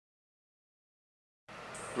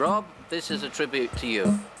Rob, this is a tribute to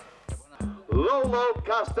you. Lolo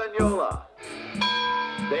Castagnola.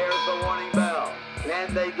 There's the warning bell.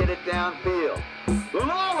 Can they get it downfield?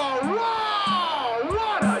 Lolo, whoa!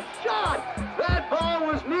 What a shot! That ball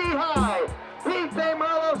was knee-high. Pete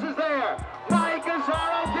Merlos is there. Mike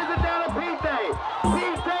Azaro gives it down to Pete.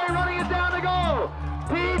 Pete running it down to goal.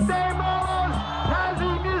 Pete Merlos, has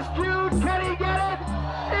he miscued? Can he get it?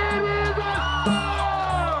 It is a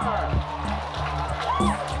score!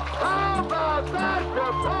 How about that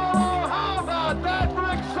for Polo? How about that for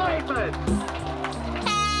excitement?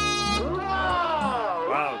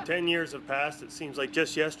 Wow, 10 years have passed. It seems like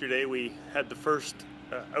just yesterday we had the first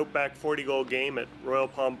Outback 40-goal game at Royal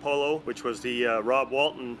Palm Polo, which was the Rob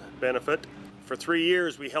Walton benefit. For 3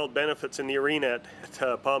 years we held benefits in the arena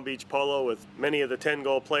at Palm Beach Polo with many of the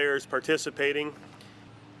 10-goal players participating.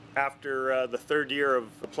 After the third year of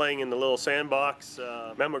playing in the little sandbox,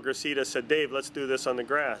 Memo Gracita said, "Dave, let's do this on the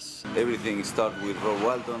grass." Everything started with Rob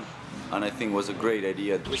Walton, and I think it was a great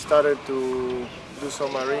idea. We started to do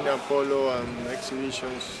some arena polo and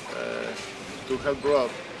exhibitions to help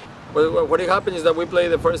Rob. Well, what happened is that we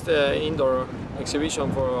played the first indoor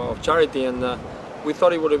exhibition for charity, and we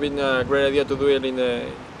thought it would have been a great idea to do it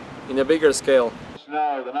in a bigger scale.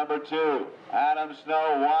 Snow, the number 2. Adam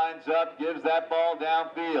Snow winds up, gives that ball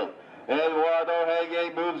downfield. Eduardo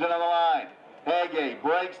Hege moves it on the line. Hege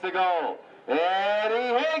breaks the goal.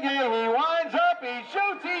 Eddie Hege, he winds up, he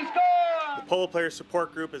shoots, he scores! The Polo Player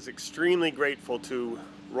Support Group is extremely grateful to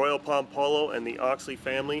Royal Palm Polo and the Oxley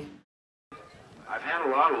family. I've had a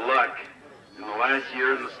lot of luck in the last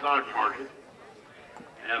year in the stock market,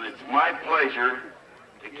 and it's my pleasure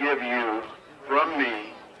to give you, from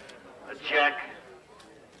me, a check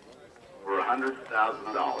for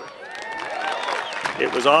 $100,000.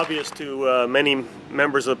 It was obvious to many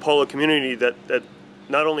members of the polo community that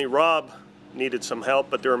not only Rob needed some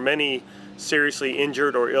help, but there were many seriously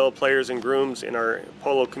injured or ill players and grooms in our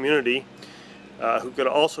polo community who could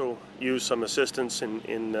also use some assistance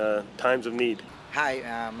in times of need.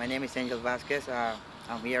 Hi, my name is Angel Vasquez.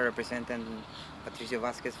 I'm here representing Patricio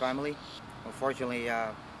Vasquez family. Unfortunately,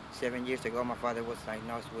 7 years ago, my father was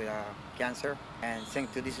diagnosed with cancer, and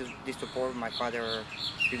thanks to this support, my father has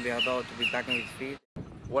been able to be back on his feet.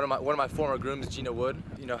 One of my former grooms, Gina Wood,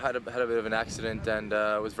 had a bit of an accident and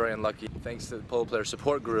was very unlucky. Thanks to the Polo Player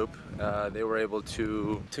Support Group, they were able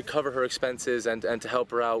to cover her expenses and to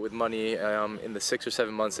help her out with money in the 6 or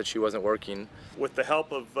 7 months that she wasn't working. With the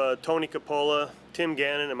help of Tony Capola, Tim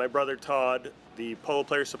Gannon, and my brother Todd, the Polo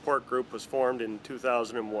Player Support Group was formed in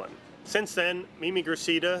 2001. Since then, Mimi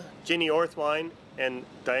Gracita, Ginny Orthwine, and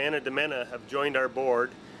Diana DeMena have joined our board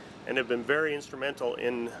and have been very instrumental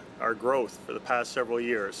in our growth for the past several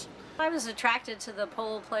years. I was attracted to the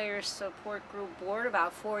Polo Players Support Group board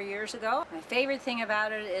about 4 years ago. My favorite thing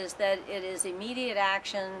about it is that it is immediate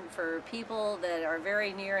action for people that are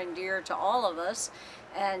very near and dear to all of us,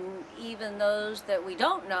 and even those that we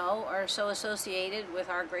don't know are so associated with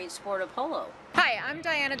our great sport of polo. Hi, I'm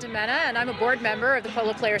Diana DeMena, and I'm a board member of the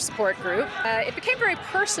Polo Player Support Group. It became very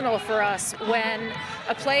personal for us when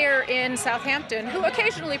a player in Southampton, who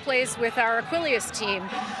occasionally plays with our Aquilius team,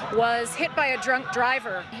 was hit by a drunk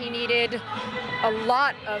driver. He needed a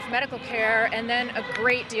lot of medical care and then a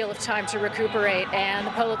great deal of time to recuperate, and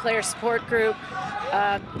the Polo Player Support Group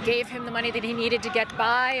gave him the money that he needed to get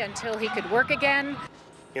by until he could work again.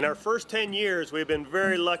 In our first 10 years, we've been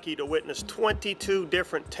very lucky to witness 22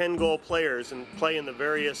 different 10-goal players and play in the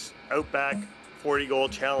various Outback 40-goal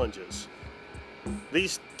challenges.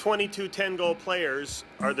 These 22 10-goal players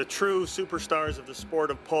are the true superstars of the sport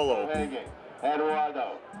of polo.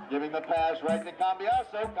 Eduardo giving the pass right to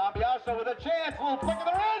Cambiaso. Cambiaso with a chance, a little flick of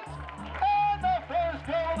the wrist, and the first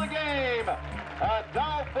goal of the game.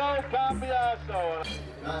 Adolfo Cambiaso.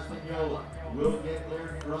 Castagnola will get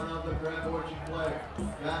there in front of the Crab Orchard player.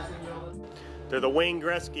 Castagnola. They're the Wayne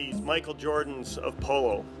Gretzky's, Michael Jordans of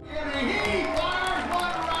polo. And he fires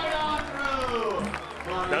one right on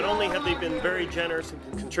through. Not only have they been very generous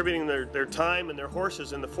in contributing their time and their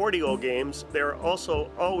horses in the 40-goal games, they're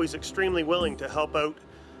also always extremely willing to help out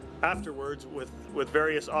afterwards with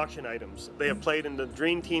various auction items. They have played in the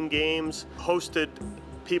Dream Team games, hosted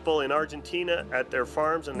people in Argentina at their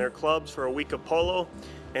farms and their clubs for a week of polo,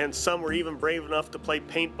 and some were even brave enough to play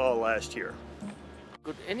paintball last year.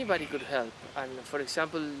 Anybody could help, and for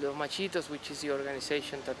example, Los Machitos, which is the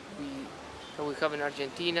organization that we have in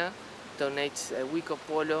Argentina, donates a week of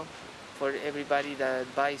polo for everybody that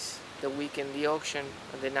buys the week in the auction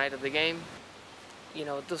on the night of the game.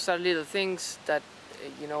 Those are little things that,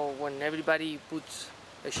 when everybody puts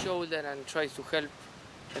a shoulder and tries to help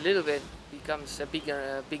a little bit becomes a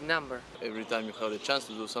big number. Every time you have the chance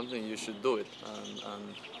to do something, you should do it.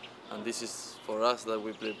 And this is, for us that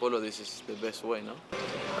we play polo, this is the best way, no?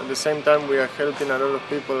 At the same time, we are helping a lot of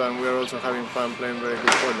people and we are also having fun playing very good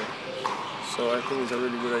polo. So I think it's a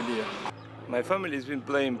really good idea. My family has been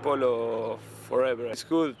playing polo forever. It's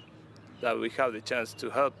good that we have the chance to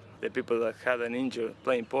help the people that had an injury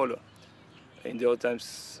playing polo. In the old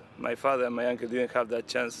times, my father and my uncle didn't have that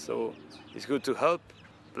chance, so it's good to help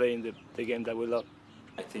playing the game that we love.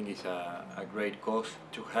 I think it's a great cause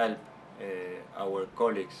to help our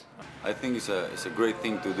colleagues. I think it's a great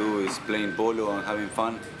thing to do, is playing polo and having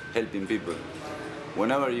fun, helping people.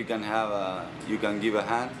 Whenever you can give a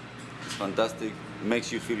hand, it's fantastic.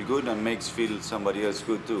 Makes you feel good and makes feel somebody else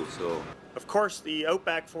good too. So. Of course, the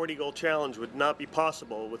Outback 40-goal challenge would not be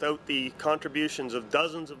possible without the contributions of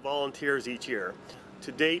dozens of volunteers each year.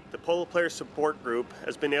 To date, the Polo Player Support Group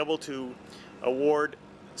has been able to award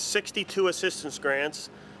 62 assistance grants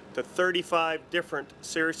to 35 different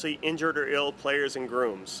seriously injured or ill players and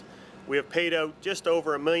grooms. We have paid out just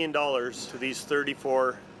over $1 million to these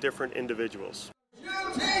 34 different individuals.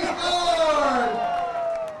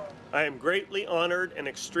 I am greatly honored and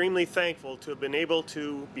extremely thankful to have been able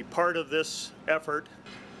to be part of this effort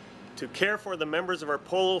to care for the members of our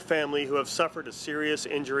polo family who have suffered a serious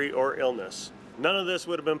injury or illness. None of this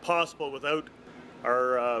would have been possible without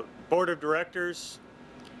our board of directors,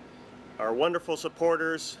 our wonderful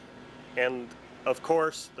supporters, and of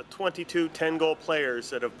course the 22 10-goal players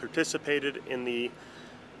that have participated in the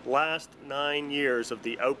last 9 years of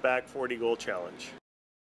the Outback 40-goal challenge.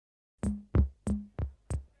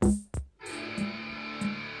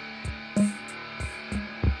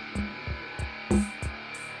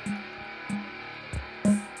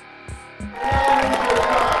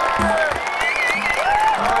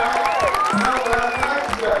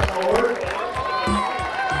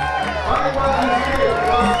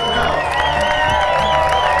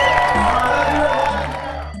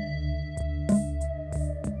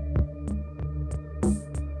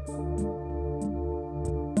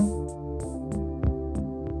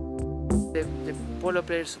 The Polo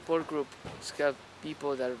Player Support Group has got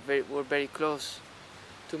people that were very close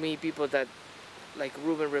to me, people that, like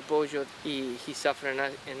Ruben Repoggio, he suffered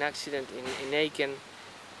an accident in Aiken,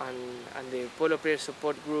 and the Polo Player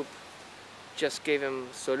Support Group just gave him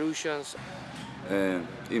solutions.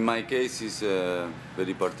 In my case, it's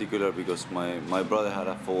very particular because my brother had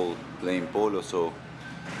a fall playing polo, so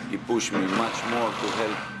he pushed me much more to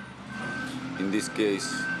help. In this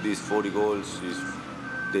case, these 40 goals,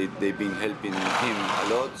 they've been helping him a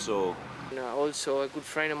lot. So. Also, a good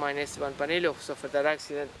friend of mine, Esteban Panelo, who suffered that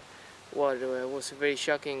accident, was a very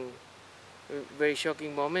shocking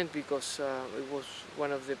moment because it was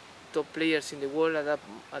one of the top players in the world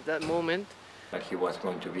at that moment. He was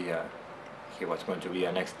going to be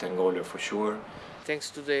an next 10-goaler for sure. Thanks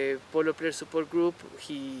to the Polo Player Support Group,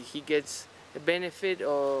 he gets a benefit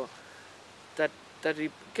or that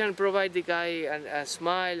he can provide the guy a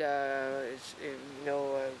smile,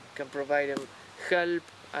 can provide him help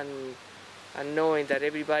and knowing that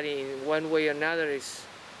everybody in one way or another is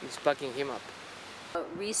backing him up.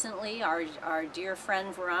 Recently, our dear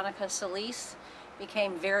friend Veronica Solis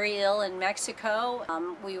became very ill in Mexico.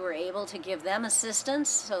 We were able to give them assistance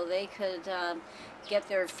so they could get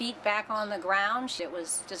their feet back on the ground. It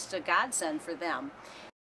was just a godsend for them.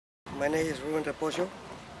 My name is Ruben Repoggio.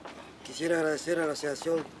 Quisiera agradecer a la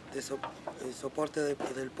Asociación de Soporte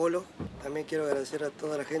del Polo. También quiero agradecer a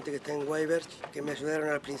toda la gente que está en Outback, que me ayudaron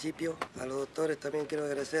al principio. A los doctores también quiero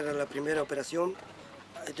agradecer a la primera operación,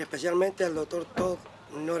 especialmente al doctor Todd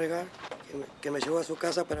Noregar, que me llevó a su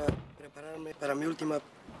casa para prepararme para mi última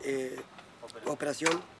operación.